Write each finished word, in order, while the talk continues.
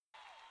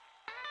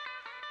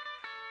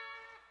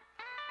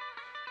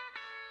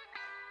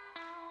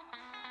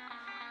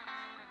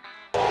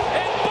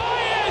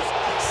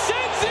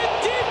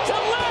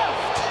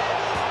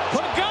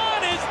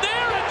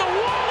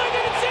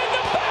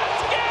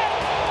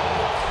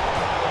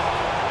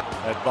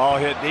Ball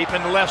hit deep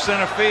into left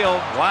center field.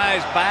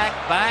 Wise back.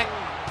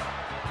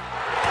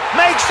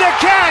 Makes the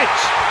catch!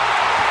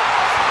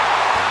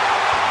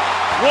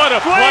 What a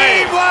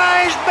play!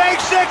 Wise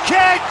makes the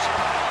catch!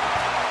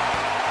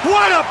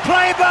 What a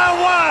play by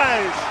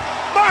Wise!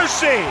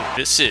 Mercy!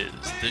 This is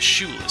the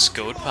Shoeless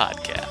Goat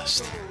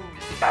Podcast.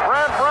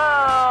 Brent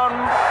Brown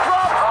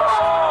drops the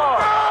ball!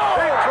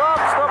 He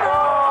drops the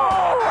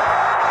ball!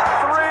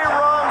 3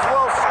 runs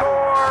will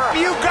score!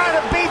 You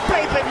gotta be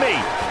vaping me!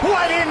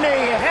 What in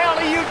the hell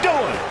are you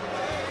doing?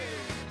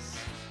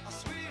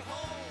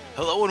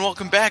 Hello and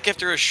welcome back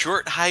after a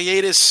short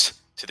hiatus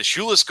to the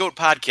Shoeless Goat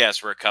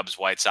Podcast. We're a Cubs,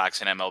 White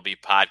Sox, and MLB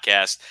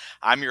podcast.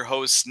 I'm your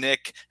host,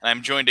 Nick, and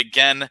I'm joined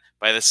again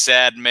by the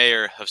sad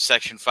mayor of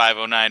Section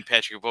 509,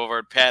 Patrick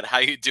Bovard. Pat, how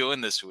you doing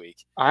this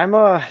week? I'm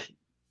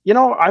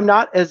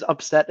not as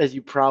upset as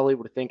you probably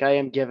would think I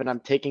am, given I'm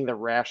taking the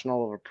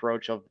rational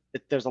approach of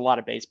there's a lot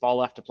of baseball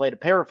left to play, to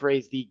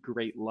paraphrase the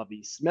great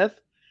Lovie Smith.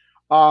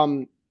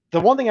 The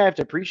one thing I have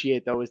to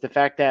appreciate, though, is the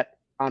fact that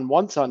on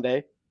one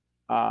Sunday,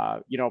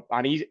 on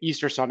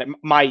Easter Sunday,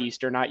 my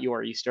Easter, not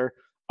your Easter,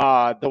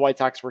 the White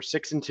Sox were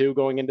 6-2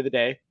 going into the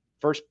day.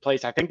 First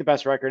place, I think the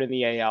best record in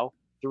the AL,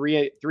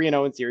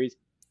 3-0 in series.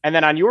 And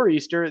then on your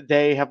Easter,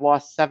 they have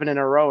lost 7 in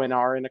a row and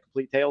are in a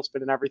complete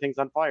tailspin and everything's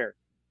on fire.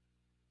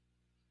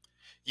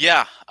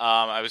 Yeah,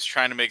 I was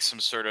trying to make some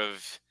sort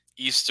of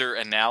Easter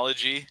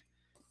analogy.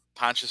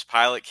 Pontius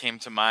Pilate came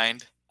to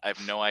mind. I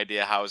have no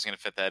idea how I was going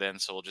to fit that in,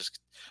 so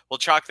we'll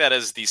chalk that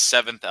as the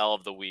 7th L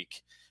of the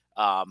week.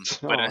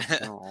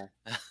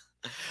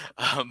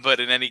 But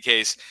in any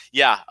case,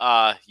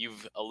 yeah,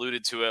 you've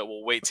alluded to it.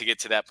 We'll wait to get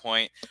to that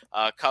point.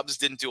 Cubs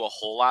didn't do a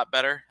whole lot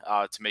better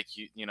to make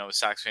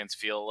Sox fans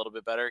feel a little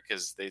bit better,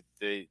 because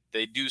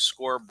they do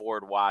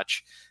scoreboard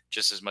watch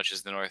just as much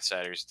as the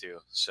Northsiders do.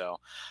 So,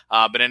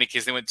 but in any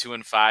case, they went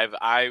 2-5.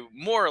 I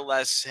more or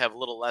less have a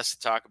little less to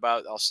talk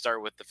about. I'll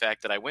start with the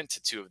fact that I went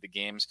to 2 of the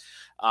games,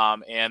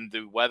 and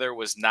the weather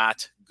was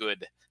not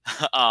good.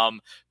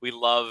 We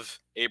love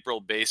April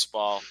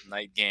baseball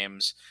night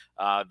games.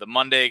 The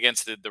Monday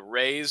against the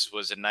Rays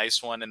was a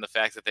nice one in the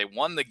fact that they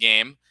won the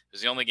game. It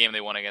was the only game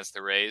they won against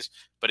the Rays,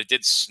 but it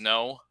did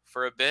snow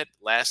for a bit,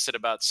 lasted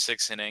about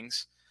 6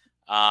 innings,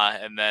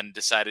 and then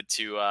decided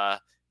to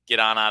get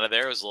on out of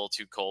there. It was a little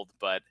too cold,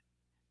 but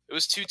it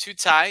was 2-2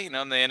 tie,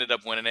 and they ended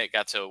up winning it.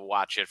 Got to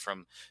watch it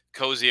from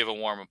cozy of a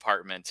warm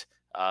apartment,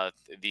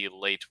 the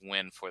late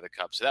win for the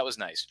Cubs. So that was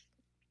nice.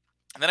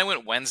 And then I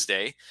went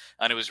Wednesday,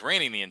 and it was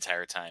raining the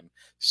entire time.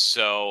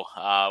 So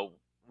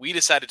we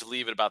decided to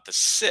leave at about the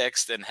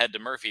 6th and head to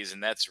Murphy's,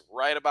 and that's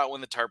right about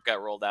when the tarp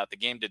got rolled out. The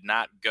game did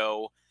not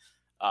go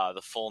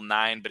the full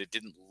 9, but it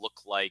didn't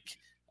look like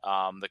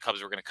the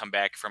Cubs were going to come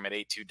back from an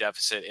 8-2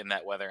 deficit in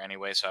that weather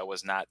anyway, so I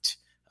was not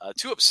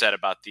too upset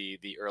about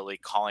the early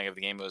calling of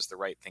the game. It was the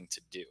right thing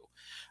to do.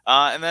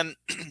 And then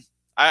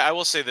I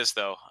will say this,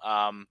 though.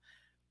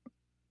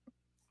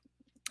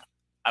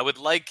 I would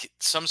like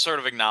some sort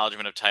of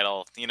acknowledgement of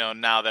title,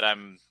 now that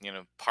I'm,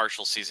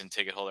 partial season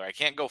ticket holder. I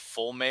can't go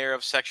full mayor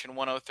of Section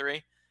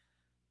 103,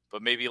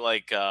 but maybe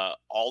like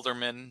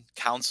alderman,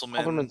 councilman.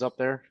 Alderman's up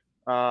there.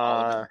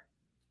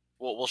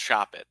 We'll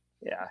shop it.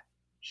 Yeah.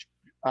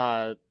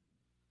 I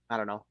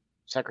don't know.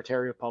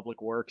 Secretary of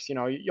Public Works.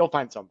 You'll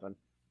find something.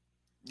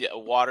 Yeah,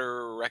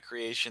 water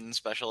recreation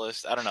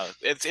specialist. I don't know.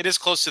 It is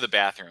close to the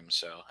bathroom,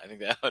 so I think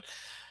that would.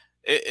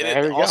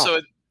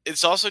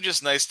 It's also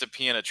just nice to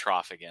pee in a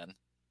trough again.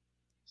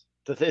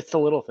 It's the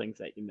little things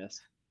that you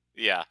miss.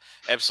 Yeah,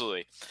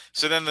 absolutely.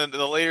 So then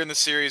the later in the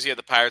series, you had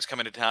the Pirates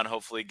coming to town,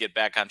 hopefully get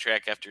back on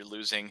track after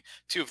losing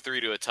 2 of 3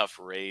 to a tough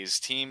Rays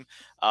team.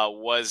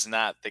 Was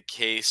not the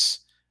case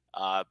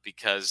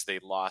because they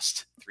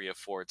lost 3 of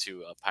 4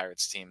 to a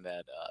Pirates team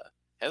that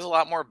has a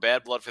lot more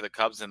bad blood for the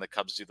Cubs than the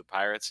Cubs do the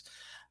Pirates.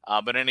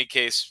 But in any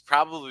case,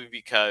 probably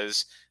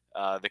because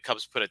the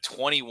Cubs put a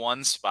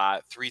 21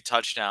 spot, 3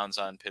 touchdowns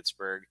on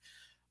Pittsburgh,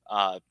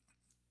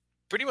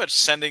 pretty much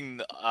sending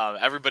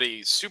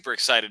everybody super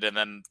excited, and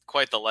then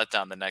quite the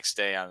letdown the next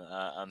day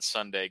on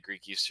Sunday,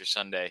 Greek Easter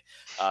Sunday,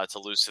 to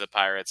lose to the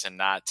Pirates and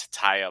not to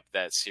tie up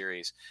that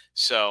series.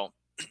 So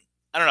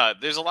I don't know.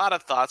 There's a lot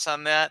of thoughts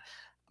on that.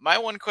 My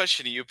one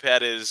question to you,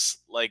 Pat, is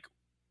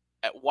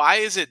why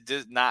is it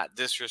not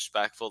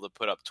disrespectful to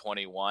put up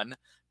 21,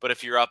 but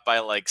if you're up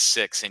by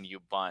 6 and you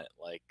bunt,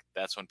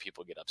 that's when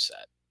people get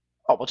upset?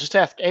 Oh, well, just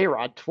ask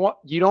A-Rod.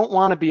 You don't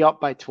want to be up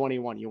by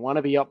 21. You want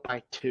to be up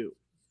by 2.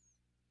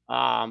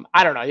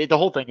 I don't know. The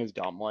whole thing is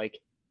dumb. I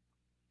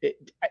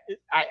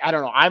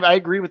don't know. I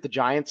agree with the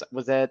Giants. It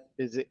was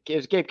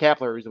Gabe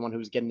Kapler who's the one who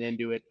was getting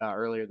into it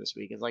earlier this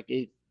week.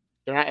 It's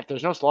if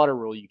there's no slaughter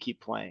rule, you keep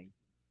playing.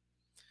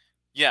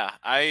 Yeah,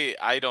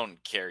 I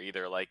don't care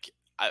either.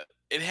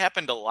 It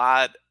happened a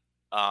lot.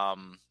 I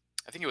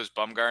think it was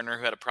Bumgarner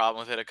who had a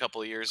problem with it a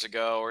couple of years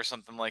ago or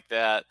something like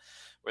that,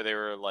 where they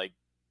were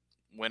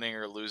winning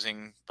or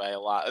losing by a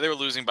lot. They were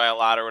losing by a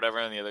lot or whatever,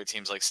 and the other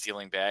team's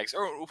stealing bags.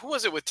 Or who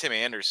was it with Tim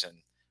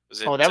Anderson?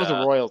 Was it? Oh, that was the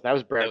Royals. That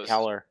was Brad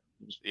Keller.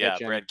 Yeah,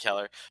 Brad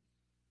Keller.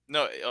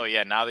 No, oh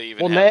yeah, now they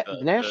even Well, have the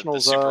the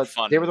Nationals, super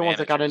fun they were the ones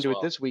that got manager as into it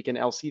well. this week, and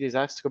Alcides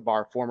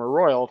Escobar, former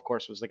Royal, of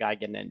course, was the guy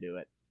getting into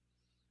it.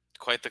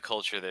 Quite the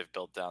culture they've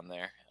built down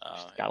there.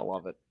 Just gotta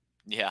love it.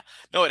 Yeah.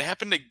 No, it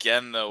happened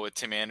again though with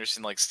Tim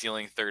Anderson like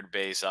stealing third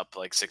base up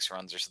like 6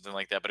 runs or something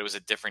like that, but it was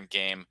a different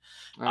game.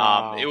 It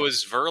Oh,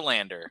 was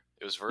Verlander.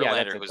 It was yeah,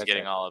 that's Verlander who it. was That's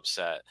getting it. all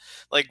upset.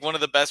 Like one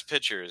of the best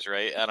pitchers,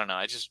 right? I don't know.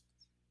 It's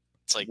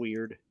like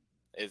Weird.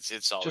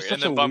 it's all Just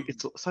weird. And then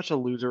it's such a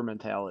loser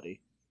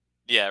mentality.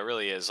 yeah, it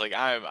really is. Like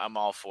I'm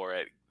all for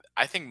it.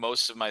 I think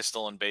most of my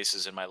stolen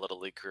bases in my little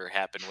league career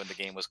happened when the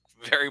game was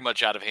very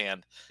much out of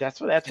hand.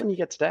 That's when you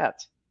get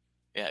stats.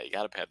 Yeah, you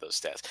got to pad those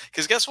stats.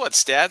 Because guess what?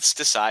 Stats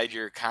decide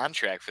your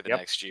contract for the Yep.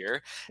 next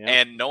year. Yep.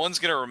 And no one's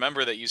going to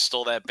remember that you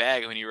stole that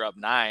bag when you were up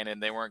 9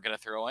 and they weren't going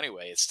to throw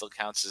anyway. It still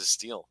counts as a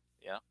steal.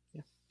 Yeah.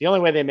 The only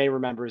way they may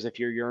remember is if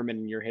you're Yerman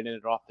and you're hitting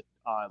it off the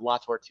La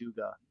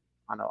Tortuga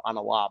on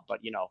a lob, but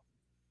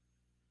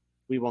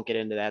we won't get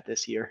into that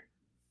this year.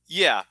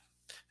 Yeah.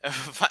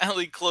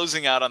 Finally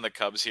closing out on the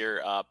Cubs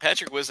here.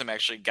 Patrick Wisdom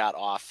actually got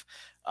off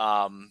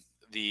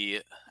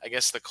I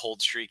guess the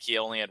cold streak. He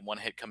only had 1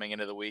 hit coming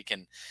into the week,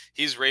 and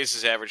he's raised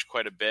his average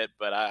quite a bit,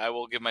 but I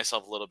will give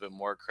myself a little bit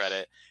more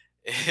credit.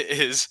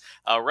 Is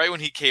right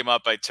when he came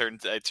up, I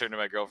turned to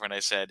my girlfriend. I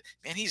said,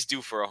 "Man, he's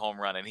due for a home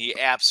run," and he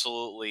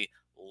absolutely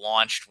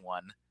launched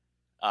one,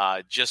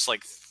 just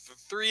like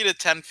 3 to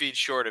 10 feet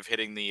short of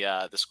hitting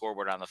the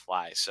scoreboard on the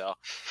fly. So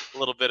a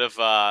little bit of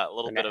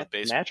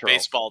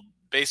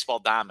baseball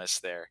damas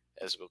there,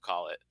 as we'll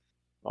call it.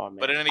 Oh, man.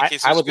 But in any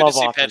case, I it was would good to love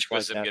see offense Patrick like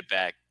Wisdom that.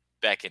 get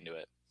back into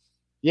it.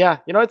 Yeah,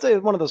 it's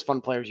one of those fun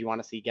players you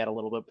want to see get a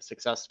little bit of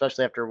success,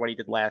 especially after what he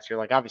did last year.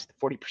 Like, obviously,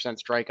 the 40%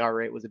 strikeout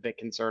rate was a bit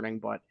concerning,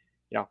 but,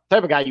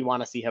 type of guy you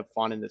want to see have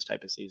fun in this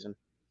type of season.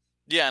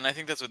 Yeah, and I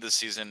think that's what this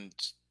season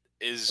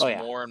is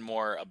more and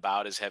more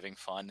about, is having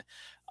fun,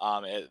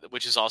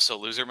 which is also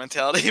loser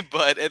mentality.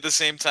 But at the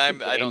same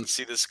time, I don't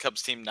see this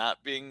Cubs team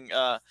not being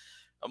a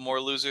more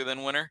loser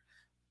than winner.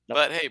 Nope.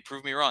 But hey,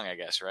 prove me wrong, I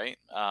guess, right?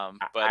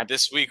 But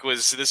this week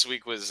was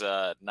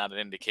not an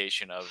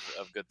indication of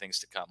good things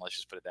to come. Let's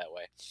just put it that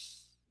way.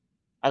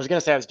 I was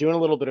gonna say I was doing a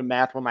little bit of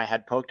math when my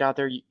head poked out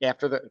there.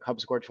 After the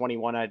Cubs scored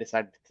 21, I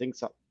decided to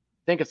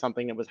think of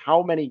something. It was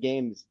how many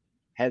games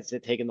has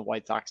it taken the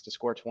White Sox to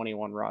score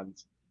 21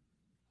 runs?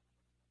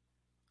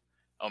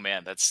 Oh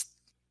man, that's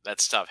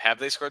tough. Have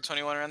they scored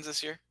 21 runs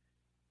this year?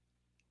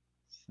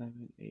 7,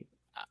 8,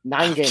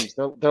 9 games.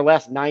 Their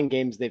last 9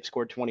 games, they've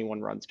scored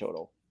 21 runs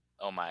total.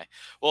 Oh my.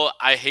 Well,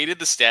 I hated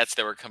the stats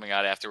that were coming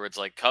out afterwards.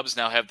 Like, Cubs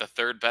now have the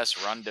 3rd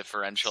best run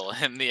differential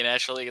in the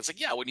National League. It's like,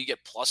 yeah, when you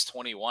get plus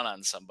 21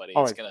 on somebody,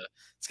 it's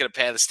gonna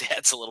pad the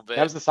stats a little bit.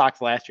 That was the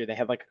Sox last year. They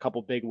had like a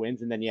couple big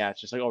wins, and then it's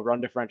just like,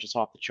 run differential's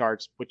off the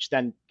charts, which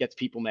then gets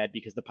people mad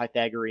because the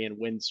Pythagorean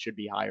wins should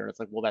be higher. And it's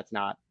like, well, that's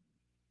not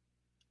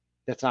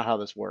how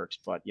this works.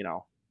 But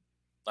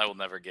I will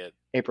never get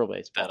April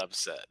baseball that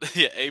upset.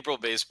 Yeah, April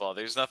baseball.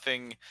 There's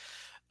nothing.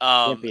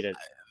 Can't beat it.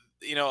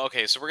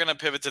 Okay, so we're going to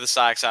pivot to the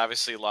Sox.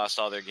 Obviously lost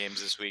all their games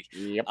this week.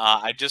 Yep.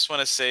 I just want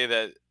to say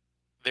that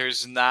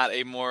there's not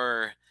a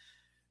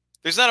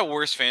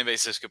worse fan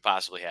base this could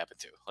possibly happen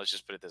to. Let's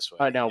just put it this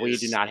way. No, we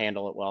do not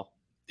handle it well.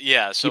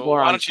 Yeah, so people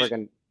are why on don't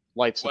friggin'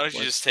 life support. Why don't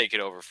you just take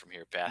it over from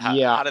here, Pat?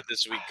 How did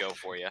this week go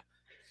for you?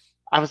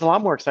 I was a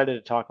lot more excited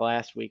to talk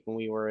last week when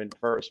we were in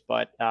first,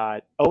 but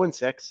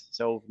 0-6,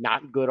 so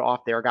not good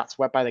off there. Got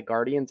swept by the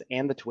Guardians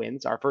and the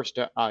Twins. Our first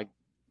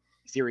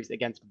series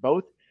against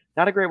both.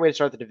 Not a great way to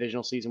start the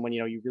divisional season when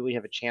you really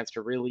have a chance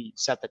to really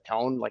set the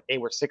tone. Like, they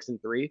were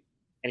 6-3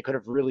 and could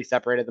have really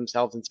separated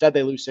themselves. Instead,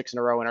 they lose 6 in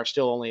a row and are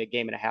still only a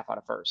game and a half out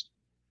of first.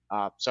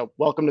 So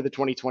welcome to the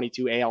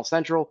 2022 AL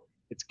Central.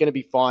 It's going to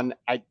be fun.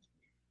 I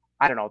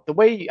don't know.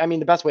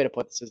 The best way to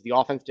put this is the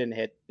offense didn't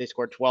hit. They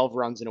scored 12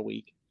 runs in a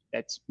week.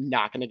 That's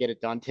not going to get it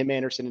done. Tim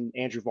Anderson and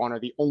Andrew Vaughn are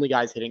the only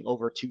guys hitting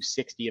over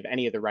 260 of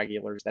any of the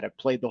regulars that have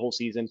played the whole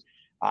season.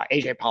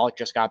 AJ Pollock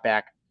just got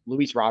back.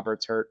 Luis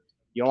Roberts hurt.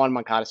 Yohan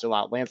Moncada still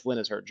out. Lance Lynn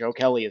is hurt. Joe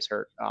Kelly is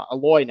hurt.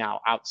 Aloy now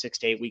out 6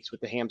 to 8 weeks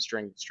with the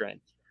hamstring strain.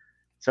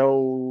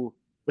 So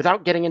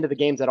without getting into the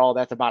games at all,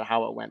 that's about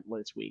how it went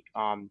this week.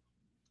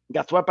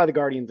 Got swept by the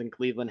Guardians in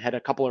Cleveland, had a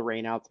couple of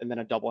rainouts, and then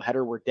a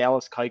doubleheader where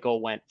Dallas Keuchel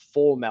went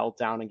full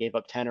meltdown and gave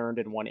up 10 earned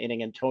in 1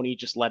 inning, and Tony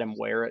just let him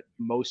wear it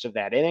most of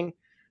that inning.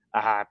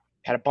 Had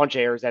a bunch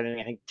of errors that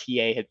inning. I think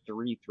TA had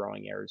 3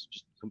 throwing errors,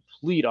 just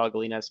complete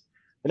ugliness.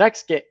 The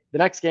next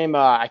game,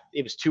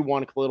 it was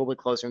 2-1, a little bit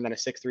closer, and then a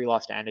 6-3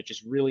 loss to end. It's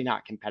just really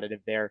not competitive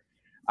there.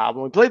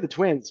 When we played the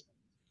Twins,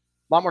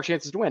 a lot more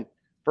chances to win.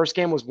 First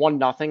game was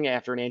 1-0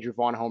 after an Andrew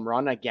Vaughn home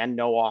run. Again,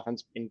 no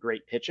offense and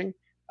great pitching.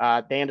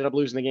 They ended up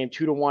losing the game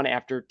 2-1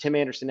 after Tim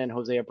Anderson and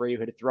Jose Abreu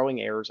had throwing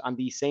errors on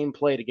the same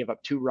play to give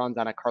up 2 runs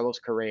on a Carlos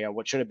Correa,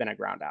 what should have been a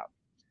ground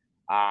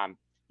out.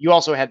 You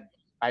also had,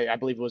 I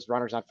believe it was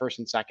runners on first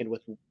and second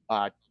with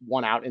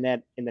 1 out in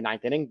the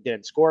 9th inning.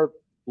 Didn't score.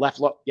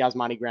 Left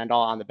Yasmani Grandal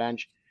on the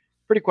bench.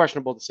 Pretty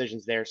questionable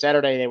decisions there.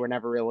 Saturday, they were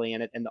never really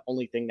in it, and the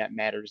only thing that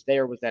matters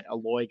there was that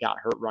Aloy got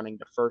hurt running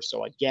to first.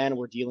 So again,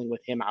 we're dealing with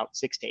him out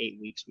 6 to 8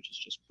 weeks, which is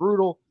just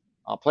brutal.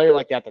 A player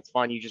like that, that's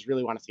fun. You just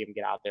really want to see him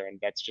get out there, and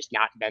that's just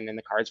not been in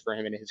the cards for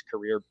him in his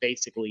career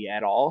basically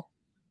at all.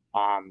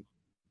 And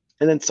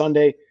then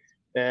Sunday,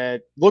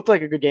 looked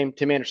like a good game.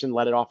 Tim Anderson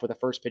led it off with a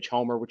first pitch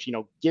homer, which,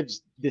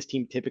 gives this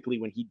team typically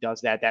when he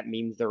does that, that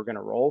means they're going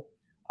to roll.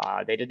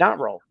 They did not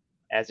roll,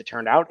 as it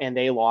turned out, and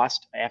they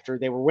lost after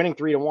they were winning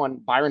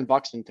 3-1. Byron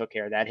Buxton took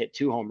care of that, hit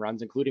 2 home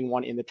runs, including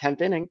one in the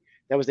 10th inning.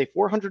 That was a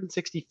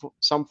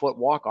 460-some foot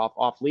walk-off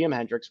off Liam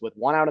Hendricks with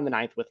 1 out in the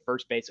 9th with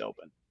first base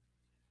open.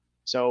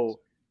 So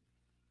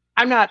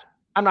I'm not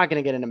going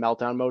to get into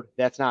meltdown mode.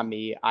 That's not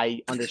me.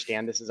 I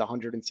understand this is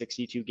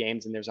 162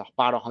 games and there's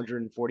about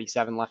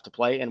 147 left to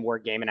play, and we're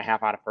a game and a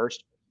half out of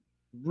first.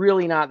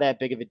 Really not that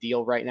big of a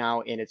deal right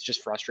now, and it's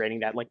just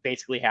frustrating that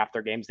basically half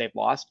their games they've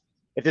lost.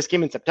 If this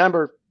came in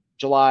September,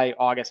 July,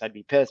 August, I'd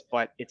be pissed,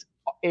 but it's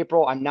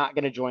April. I'm not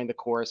going to join the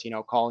chorus,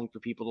 calling for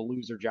people to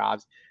lose their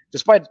jobs,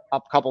 despite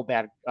a couple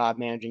bad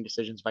managing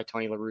decisions by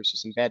Tony La Russa,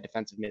 some bad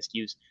defensive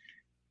miscues.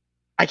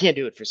 I can't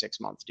do it for 6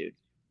 months, dude.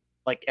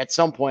 At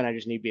some point, I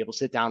just need to be able to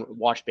sit down,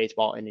 watch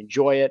baseball, and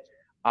enjoy it.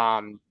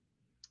 Now,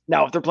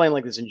 if they're playing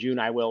like this in June,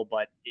 I will,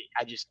 but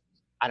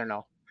I don't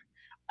know.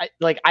 I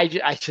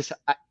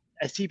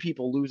see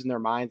people losing their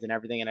minds and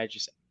everything, and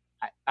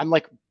I'm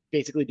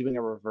basically doing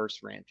a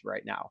reverse rant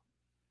right now.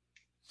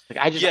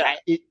 I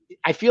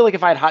feel like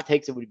if I had hot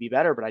takes, it would be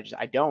better, but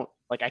I don't.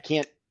 I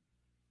can't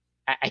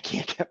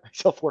get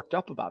myself worked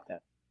up about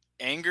that.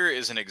 Anger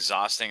is an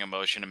exhausting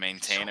emotion to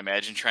maintain.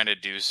 Imagine trying to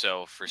do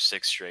so for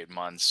 6 straight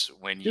months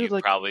when you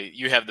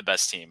have the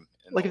best team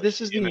in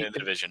the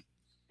division.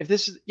 If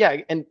this is,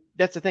 and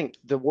that's the thing.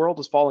 The world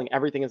is falling.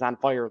 Everything is on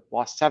fire.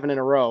 Lost 7 in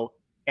a row,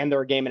 and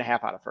they're a game and a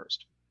half out of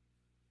first.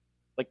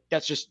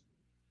 That's just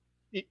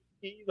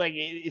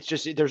it's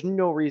just there's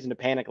no reason to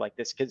panic like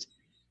this, because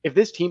if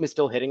this team is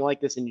still hitting like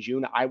this in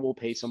June, I will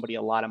pay somebody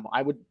a lot of.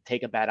 I would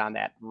take a bet on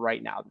that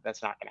right now.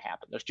 That's not going to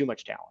happen. There's too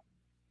much talent.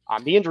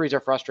 The injuries are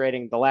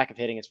frustrating. The lack of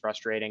hitting is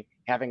frustrating.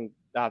 Having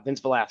Vince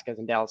Velasquez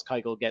and Dallas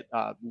Keuchel get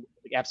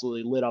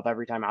absolutely lit up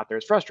every time out there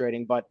is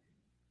frustrating. But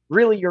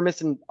really, you're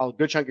missing a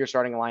good chunk of your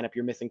starting lineup.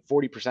 You're missing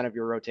 40% of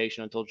your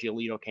rotation until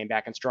Giolito came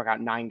back and struck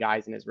out 9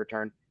 guys in his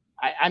return.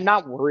 I'm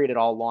not worried at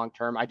all long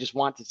term. I just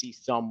want to see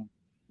some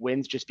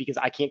wins, just because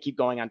I can't keep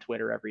going on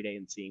Twitter every day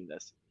and seeing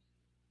this.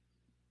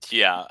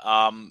 Yeah,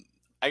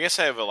 I guess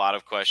I have a lot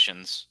of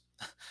questions,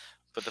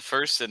 but the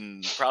first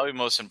and probably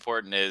most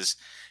important is,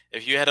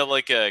 if you had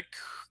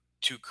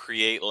to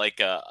create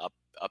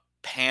a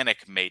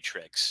panic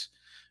matrix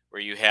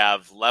where you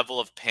have level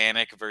of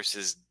panic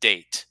versus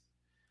date,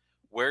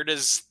 where do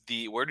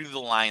the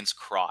lines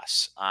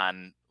cross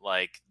on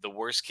the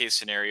worst case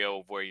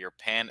scenario where your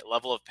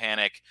level of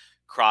panic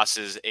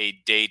crosses a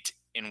date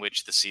in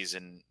which the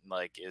season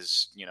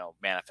is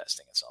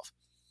manifesting itself?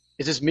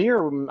 Is this me,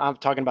 or I'm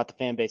talking about the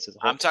fan base as a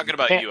whole? I'm talking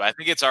about you. I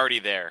think it's already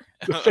there.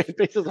 The fan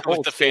base as a whole.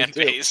 With the fan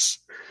base.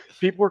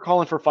 People were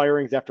calling for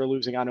firings after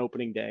losing on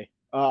opening day.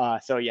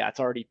 So yeah,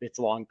 it's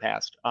long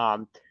past.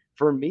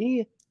 For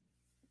me,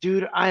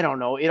 dude, I don't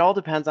know. It all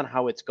depends on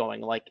how it's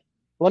going. Let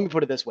me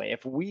put it this way.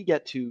 If we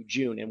get to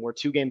June and we're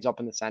 2 games up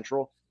in the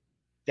Central,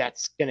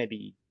 that's going to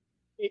be,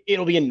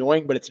 it'll be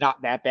annoying, but it's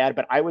not that bad.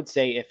 But I would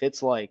say if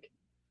it's a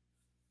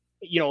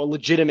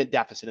legitimate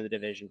deficit in the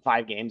division,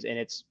 5 games, and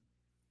it's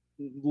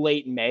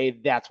late May,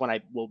 that's when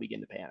I will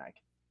begin to panic.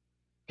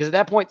 Because at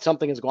that point,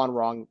 something has gone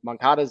wrong.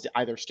 Moncada's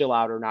either still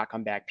out or not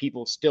come back.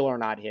 People still are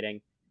not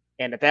hitting.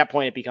 And at that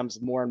point, it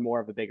becomes more and more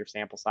of a bigger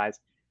sample size.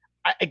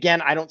 I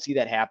don't see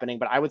that happening,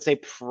 but I would say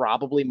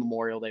probably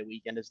Memorial Day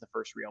weekend is the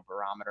first real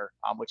barometer,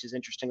 which is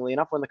interestingly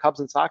enough when the Cubs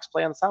and Sox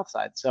play on the South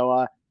Side.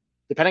 So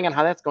depending on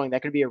how that's going,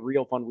 that could be a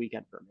real fun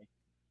weekend for me.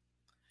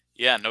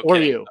 Yeah, no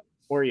kidding.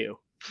 Or you.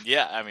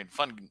 Yeah, I mean,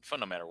 fun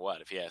no matter what,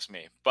 if you ask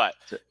me. But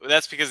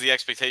that's because the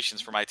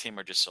expectations for my team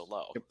are just so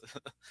low.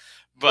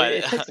 But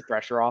it takes the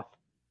pressure off.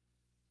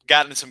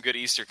 Got into some good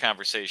Easter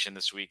conversation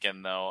this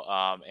weekend, though,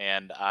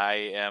 and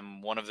I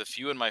am one of the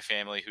few in my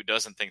family who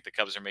doesn't think the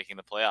Cubs are making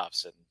the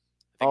playoffs, and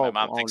I think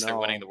my mom thinks they're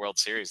winning the World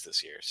Series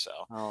this year. So,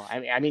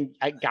 I mean,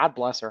 God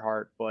bless her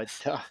heart, but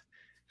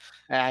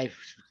I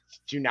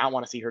do not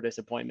want to see her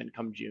disappointment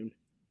come June.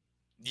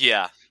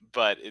 Yeah,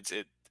 but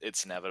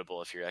it's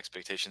inevitable if your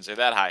expectations are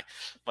that high,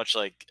 much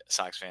like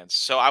Sox fans.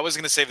 So I was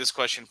going to save this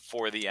question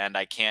for the end.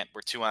 I can't.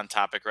 We're too on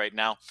topic right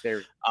now.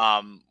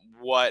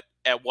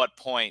 At what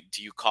point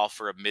do you call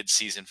for a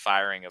mid-season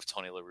firing of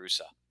Tony La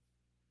Russa?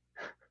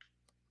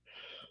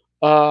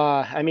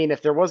 I mean,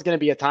 if there was going to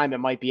be a time, it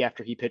might be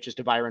after he pitches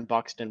to Byron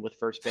Buxton with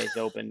first base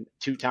open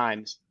 2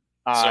 times.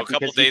 So a couple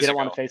because days he didn't ago.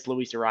 want to face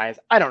Luis Arias.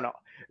 I don't know.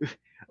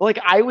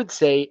 I would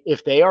say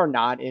if they are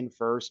not in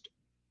first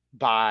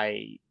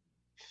by,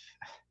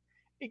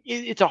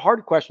 it's a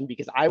hard question,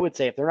 because I would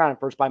say if they're not in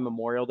first by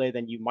Memorial Day,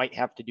 then you might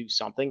have to do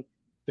something.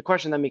 The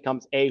question then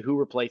becomes A, who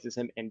replaces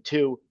him, and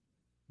 2,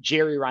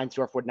 Jerry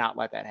Reinsdorf would not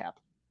let that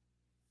happen.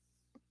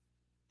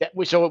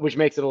 Which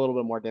makes it a little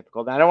bit more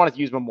difficult. And I don't want to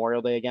use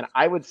Memorial Day again.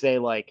 I would say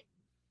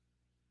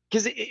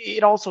because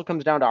it also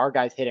comes down to our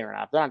guys hitting or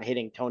not. If they're not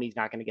hitting, Tony's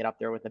not going to get up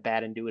there with the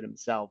bat and do it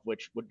himself,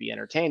 which would be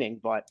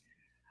entertaining. But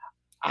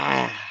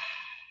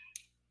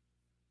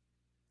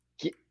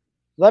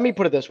let me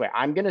put it this way.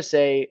 I'm going to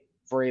say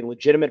for a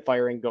legitimate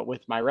firing, go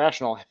with my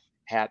rational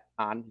hat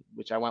on,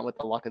 which I went with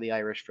the luck of the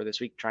Irish for this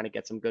week, trying to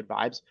get some good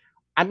vibes.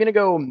 I'm going to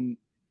go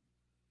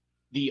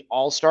the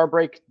All-Star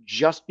break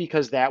just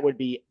because that would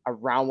be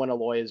around when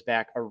Aloy is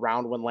back,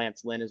 around when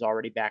Lance Lynn is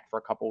already back for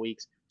a couple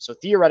weeks. So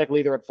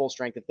theoretically, they're at full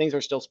strength. If things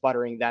are still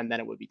sputtering, then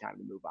it would be time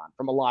to move on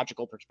from a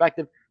logical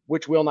perspective,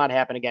 which will not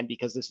happen again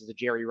because this is a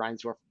Jerry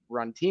Reinsdorf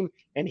run team,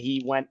 and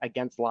he went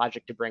against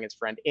logic to bring his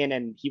friend in,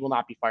 and he will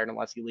not be fired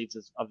unless he leaves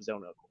of his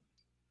own accord.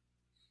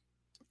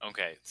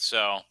 Okay,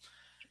 so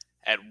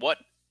at what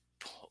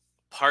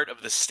part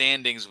of the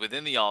standings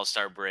within the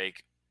All-Star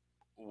break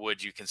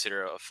would you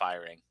consider a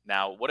firing?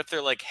 Now, what if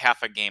they're like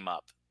half a game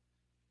up?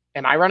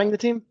 Am I running the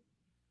team?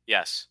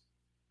 Yes.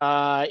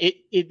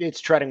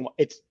 It's treading.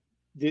 It's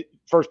the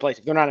first place.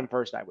 If they're not in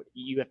first,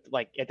 you have to,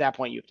 like, at that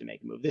point, you have to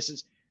make a move.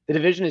 The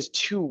division is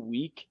too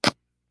weak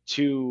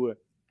to,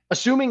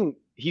 assuming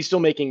he's still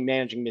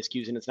managing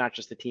miscues and it's not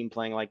just the team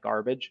playing like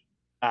garbage.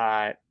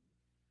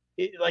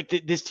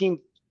 This team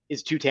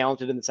is too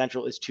talented and the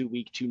Central is too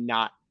weak to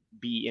not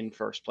be in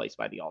first place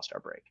by the All-Star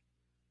break.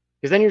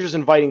 Because then you're just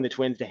inviting the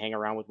Twins to hang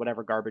around with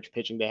whatever garbage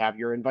pitching they have.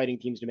 You're inviting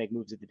teams to make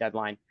moves at the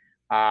deadline.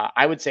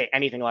 I would say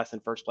anything less than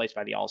first place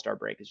by the All-Star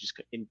break is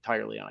just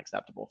entirely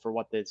unacceptable for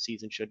what the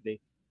season should be.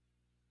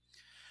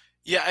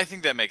 Yeah, I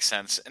think that makes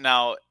sense.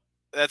 Now,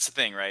 that's the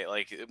thing, right?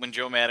 Like when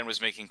Joe Madden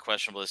was making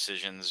questionable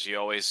decisions, you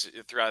always,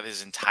 throughout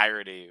his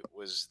entirety,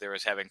 was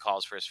having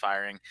calls for his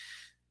firing.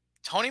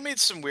 Tony made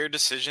some weird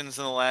decisions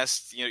in the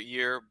last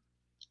year,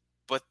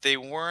 but they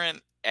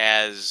weren't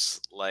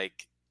as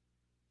like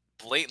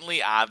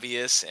blatantly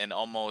obvious and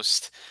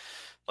almost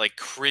like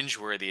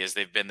cringeworthy as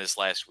they've been this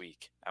last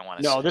week. I want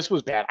to say. No, this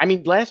was bad. I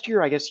mean, last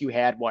year, I guess you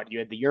had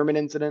the Yerman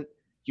incident.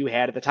 You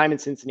had at the time in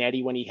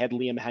Cincinnati when he had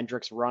Liam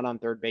Hendricks run on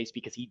third base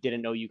because he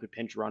didn't know you could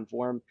pinch run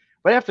for him.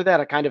 But after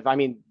that,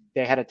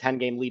 they had a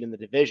 10-game lead in the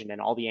division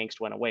and all the angst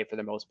went away for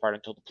the most part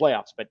until the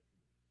playoffs. But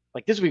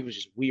like this week was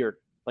just weird.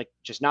 Like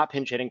just not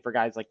pinch hitting for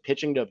guys, like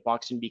pitching to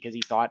Buxton because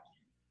he thought,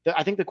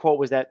 I think the quote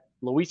was that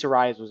Luis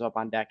Arias was up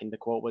on deck and the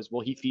quote was,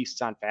 well, he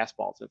feasts on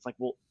fastballs. And it's like,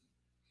 well,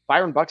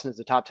 Byron Buxton is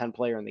the top 10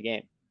 player in the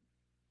game.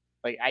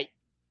 Like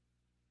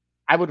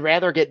I would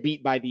rather get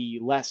beat by the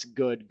less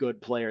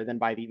good player than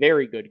by the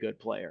very good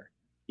player.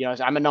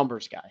 I'm a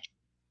numbers guy.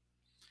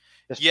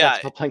 That's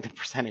playing the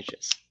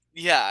percentages.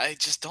 Yeah, I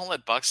just don't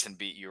let Buxton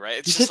beat you, right?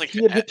 It's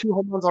he had hit 2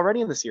 home runs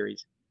already in the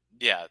series.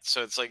 Yeah,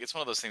 so it's like it's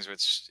one of those things where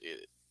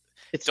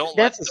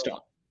that's the stuff.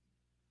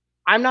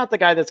 I'm not the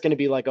guy that's going to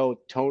be like, oh,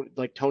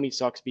 Tony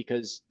sucks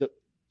because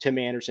Tim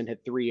Anderson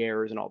hit 3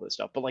 errors and all this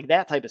stuff. But like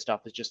that type of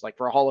stuff is just like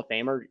for a Hall of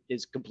Famer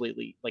is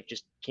completely like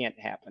just can't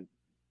happen.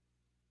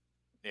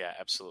 Yeah,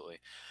 absolutely.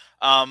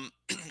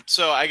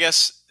 So I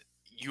guess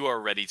you are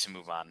ready to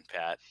move on,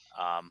 Pat.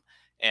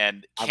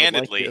 And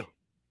candidly,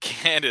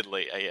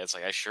 it's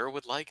like I sure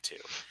would like to.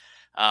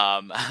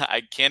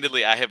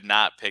 I have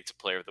not picked a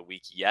player of the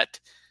week yet,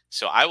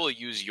 so I will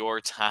use your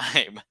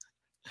time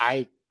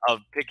of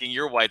picking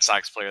your White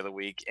Sox player of the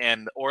week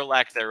or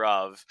lack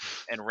thereof,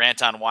 and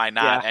rant on why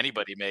not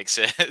anybody makes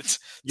it.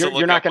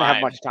 You're not going to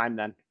have much time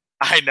then.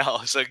 I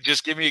know. So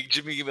just give me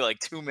like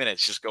 2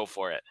 minutes. Just go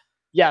for it.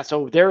 Yeah,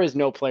 so there is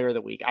no player of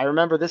the week. I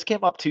remember this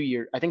came up 3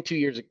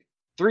 years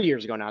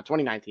ago now,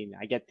 2019.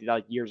 I get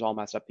the years all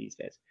messed up these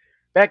days.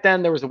 Back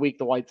then, there was a week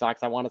the White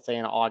Sox, I want to say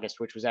in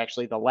August, which was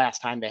actually the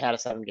last time they had a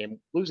 7-game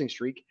losing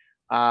streak,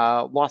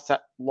 lost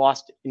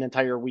an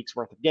entire week's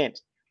worth of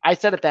games. I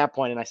said at that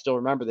point, and I still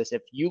remember this,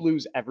 if you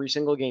lose every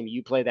single game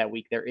you play that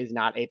week, there is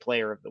not a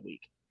player of the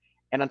week.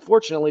 And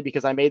unfortunately,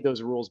 because I made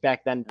those rules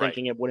back then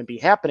thinking it wouldn't be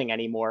happening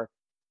anymore,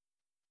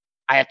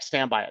 I have to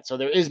stand by it. So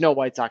there is no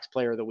White Sox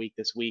player of the week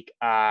this week.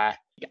 I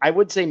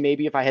would say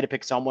maybe if I had to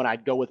pick someone,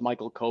 I'd go with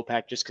Michael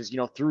Kopech just because,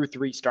 through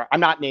 3 starts,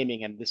 I'm not naming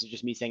him. This is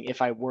just me saying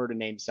if I were to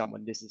name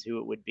someone, this is who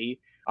it would be.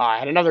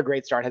 Had another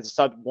great start, has a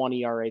sub-1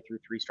 ERA through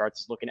 3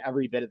 starts, is looking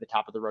every bit at the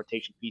top of the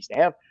rotation piece to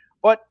have.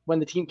 But when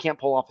the team can't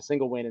pull off a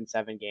single win in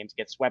 7 games,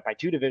 gets swept by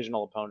 2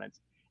 divisional opponents,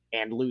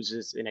 and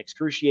loses in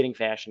excruciating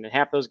fashion, and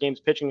half those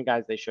games pitching the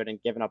guys they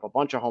shouldn't, giving up a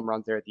bunch of home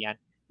runs there at the end,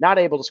 not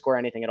able to score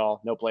anything at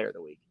all, no player of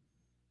the week.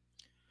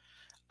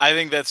 I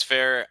think that's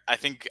fair. I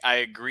think I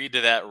agreed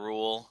to that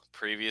rule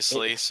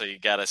previously, so you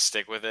got to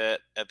stick with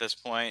it at this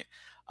point.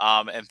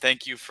 And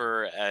thank you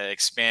for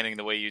expanding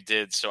the way you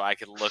did so I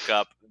could look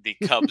up the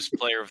Cubs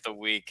player of the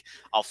week,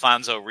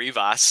 Alfonso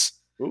Rivas.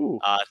 Ooh.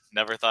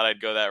 Never thought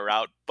I'd go that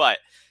route. But,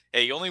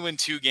 hey, you only win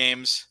 2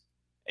 games,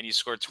 and you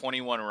scored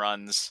 21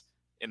 runs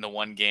in the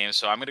 1 game.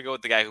 So I'm going to go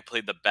with the guy who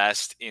played the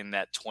best in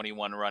that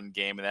 21-run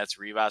game, and that's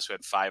Rivas, who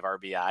had 5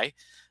 RBI.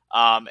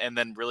 And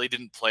then really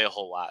didn't play a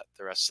whole lot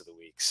the rest of the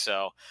week.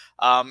 So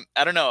I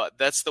don't know.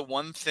 That's the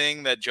one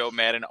thing that Joe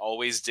Madden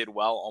always did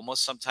well,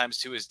 almost sometimes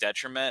to his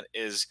detriment,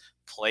 is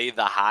play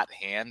the hot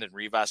hand. And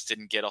Rivas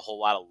didn't get a whole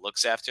lot of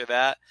looks after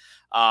that.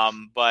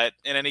 But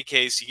in any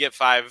case, you get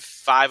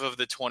five of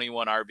the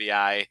 21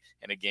 RBI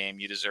in a game.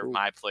 You deserve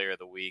my player of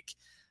the week.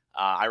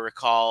 I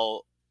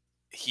recall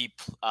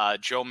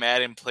Joe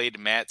Madden played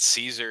Matt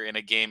Caesar in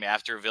a game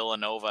after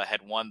Villanova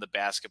had won the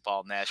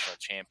basketball national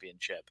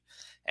championship,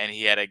 and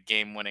he had a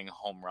game-winning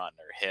home run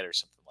or hit or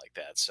something like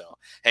that. So,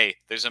 hey,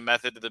 there's a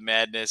method to the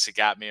madness. It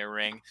got me a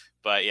ring.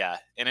 But, yeah,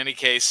 in any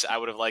case, I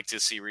would have liked to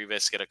see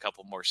Rivas get a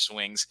couple more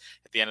swings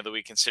at the end of the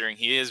week, considering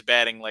he is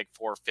batting like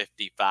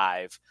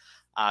 455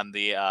 on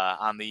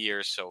the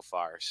year so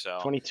far. So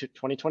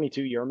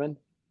 2022 Yerman?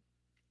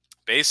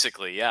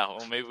 Basically, yeah.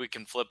 Well, maybe we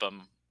can flip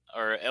him.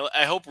 Or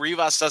I hope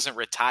Rivas doesn't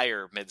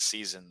retire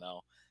mid-season,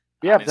 though.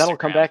 Yeah, that'll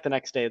come back the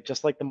next day,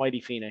 just like the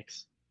mighty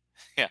Phoenix.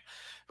 Yeah,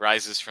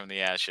 rises from the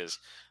ashes.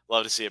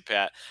 Love to see it,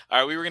 Pat. All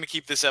right, we were going to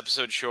keep this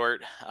episode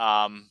short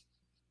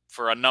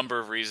for a number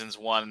of reasons.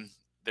 One,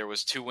 there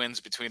was 2 wins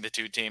between the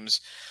 2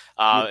 teams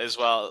as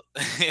well.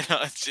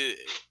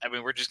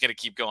 We're just going to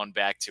keep going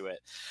back to it.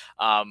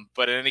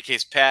 But in any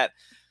case, Pat,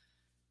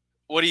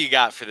 what do you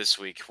got for this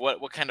week?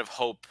 What kind of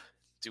hope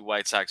do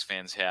White Sox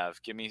fans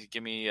have? Give me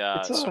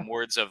some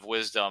words of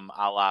wisdom,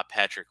 a la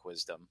Patrick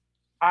Wisdom.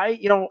 I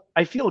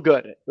feel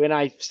good. And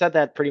I've said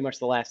that pretty much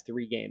the last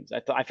 3 games.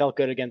 I felt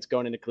good against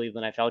going into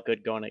Cleveland. I felt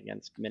good going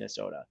against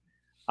Minnesota.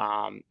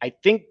 I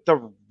think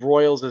the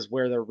Royals is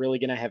where they're really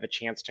going to have a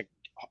chance to.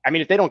 I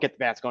mean, if they don't get the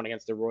bats going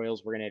against the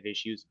Royals, we're going to have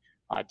issues.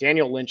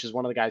 Daniel Lynch is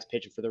one of the guys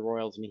pitching for the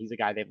Royals, and he's a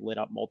guy they've lit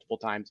up multiple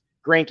times.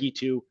 Greinke,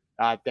 too.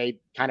 They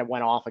kind of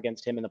went off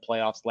against him in the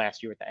playoffs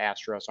last year with the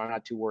Astros, so I'm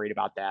not too worried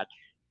about that.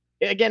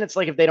 Again, it's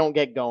like if they don't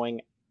get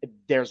going,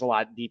 there's a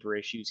lot deeper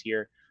issues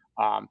here.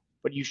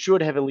 But you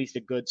should have at least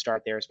a good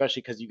start there,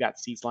 especially because you got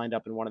Cease lined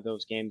up in one of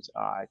those games.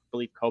 I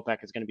believe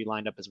Kopech is going to be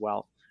lined up as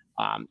well.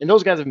 And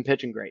those guys have been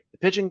pitching great. The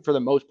pitching, for the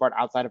most part,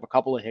 outside of a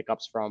couple of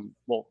hiccups from,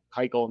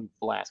 Keuchel and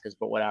Velasquez,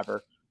 but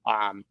whatever.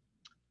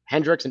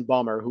 Hendricks and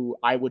Bummer, who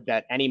I would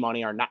bet any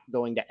money are not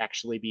going to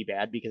actually be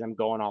bad because I'm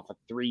going off a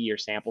 3-year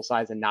sample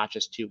size and not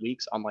just 2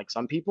 weeks, unlike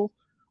some people.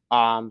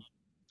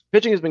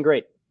 Pitching has been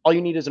great. All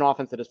you need is an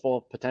offense that is full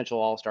of potential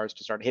all-stars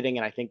to start hitting,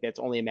 and I think that's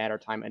only a matter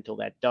of time until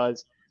that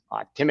does.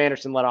 Tim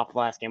Anderson led off the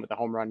last game with a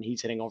home run.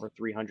 He's hitting over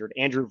 300.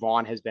 Andrew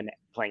Vaughn has been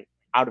playing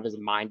out of his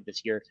mind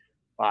this year.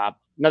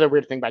 Another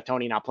weird thing by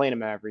Tony not playing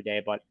him every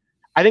day, but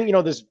I think,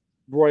 this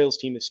Royals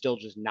team is still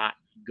just not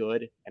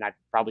good, and I've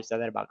probably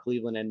said that about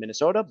Cleveland and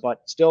Minnesota,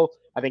 but still,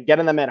 I think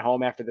getting them at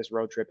home after this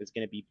road trip is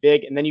going to be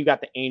big. And then you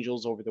got the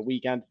Angels over the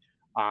weekend.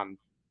 I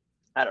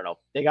don't know.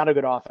 They got a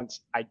good offense.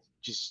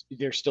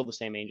 They're still the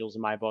same Angels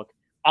in my book.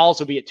 I'll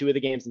also be at 2 of the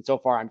games, and so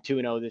far I'm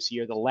 2-0 this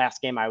year. The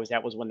last game I was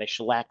at was when they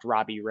shellacked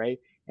Robbie Ray,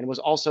 and it was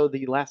also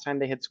the last time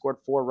they had scored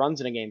 4 runs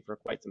in a game for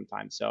quite some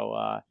time. So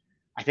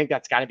I think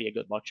that's got to be a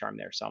good luck charm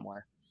there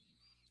somewhere.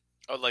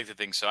 I would like to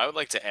think so. I would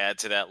like to add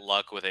to that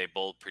luck with a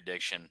bold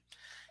prediction.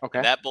 Okay.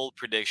 And that bold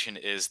prediction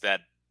is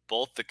that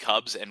both the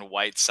Cubs and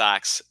White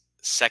Sox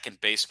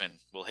second basemen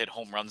will hit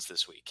home runs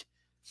this week.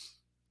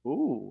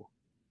 Ooh.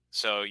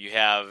 So you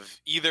have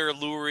either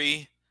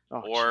Lurie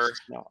or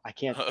Jesus, no, I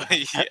can't.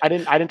 I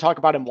didn't talk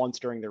about him once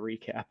during the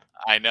recap.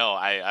 I know.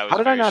 I was. How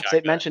did I not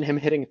mention him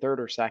hitting third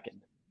or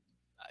second?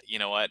 You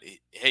know what?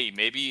 Hey,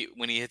 maybe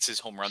when he hits his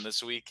home run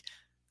this week,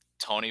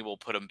 Tony will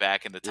put him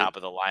back in the top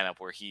of the lineup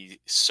where he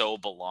so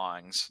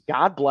belongs.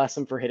 God bless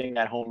him for hitting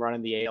that home run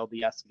in the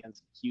ALDS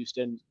against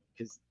Houston,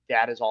 because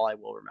that is all I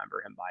will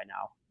remember him by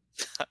now.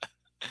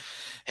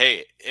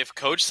 Hey, if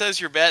coach says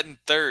you're batting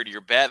third,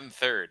 you're batting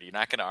third. You're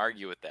not going to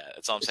argue with that.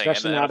 That's all I'm saying.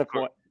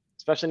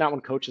 Especially not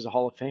when coach is a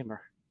Hall of Famer.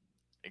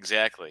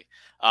 Exactly.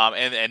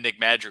 And Nick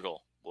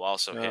Madrigal will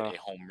also hit a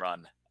home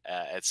run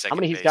at second base. How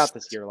many he's got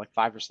this year? Like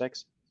 5 or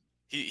 6?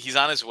 He's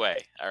on his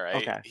way. All right.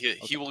 Okay.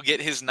 He will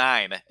get his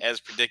 9 as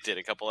predicted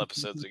a couple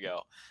episodes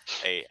ago.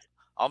 Hey,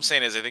 all I'm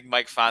saying is I think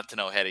Mike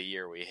Fontenot had a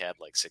year where he had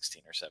like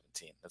 16 or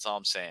 17. That's all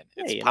I'm saying.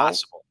 It's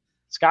possible.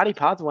 Scotty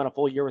Pods went a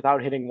full year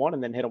without hitting one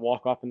and then hit a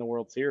walk-off in the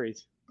World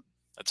Series.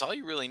 That's all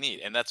you really need,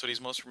 and that's what he's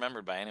most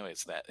remembered by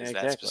anyways, that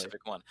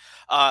specific one.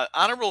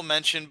 Honorable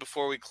mention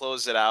before we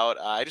close it out,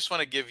 I just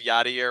want to give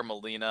Yadier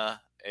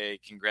Molina a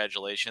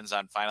congratulations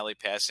on finally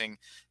passing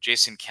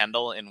Jason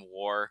Kendall in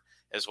WAR,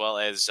 as well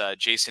as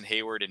Jason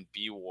Hayward in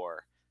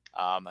B-WAR.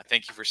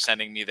 Thank you for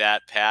sending me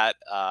that, Pat.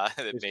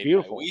 It made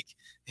beautiful. My week.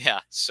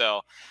 Yeah,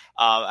 so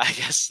I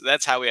guess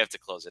that's how we have to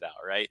close it out,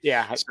 right?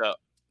 Yeah. So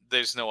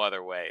there's no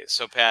other way.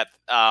 So, Pat,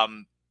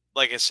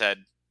 like I said,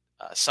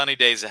 sunny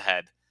days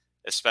ahead,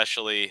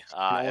 especially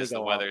as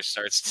the weather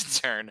starts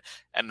to turn.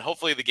 And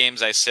hopefully the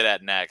games I sit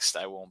at next,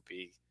 I won't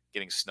be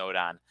getting snowed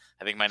on.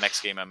 I think my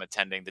next game I'm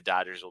attending, the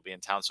Dodgers will be in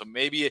town. So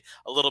maybe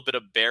a little bit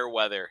of bear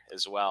weather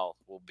as well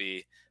will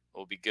be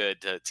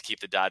good to keep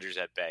the Dodgers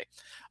at bay.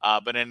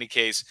 But in any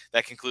case,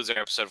 that concludes our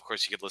episode. Of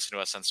course, you could listen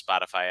to us on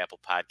Spotify, Apple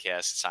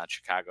Podcasts, it's on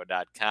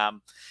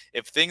Chicago.com.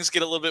 If things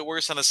get a little bit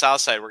worse on the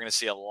South Side, we're going to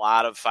see a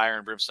lot of fire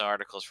and brimstone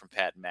articles from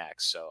Pat and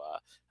Max. So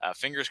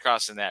fingers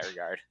crossed in that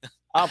regard.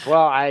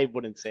 Well, I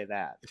wouldn't say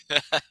that.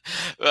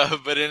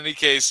 But in any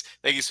case,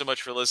 thank you so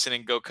much for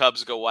listening. Go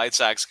Cubs, go White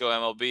Sox, go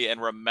MLB.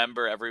 And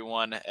remember,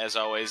 everyone, as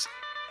always,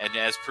 and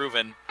as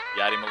proven,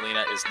 Yadi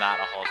Molina is not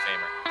a Hall of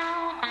Famer.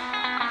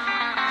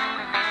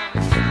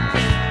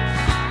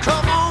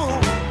 Come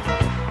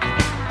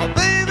on,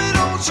 baby,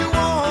 don't don't you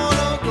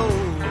wanna go?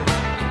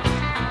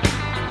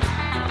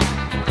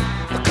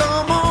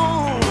 Come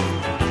on,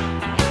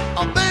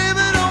 oh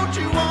baby, don't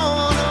you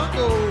wanna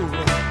go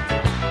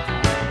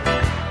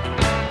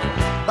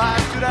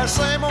back to that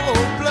same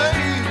old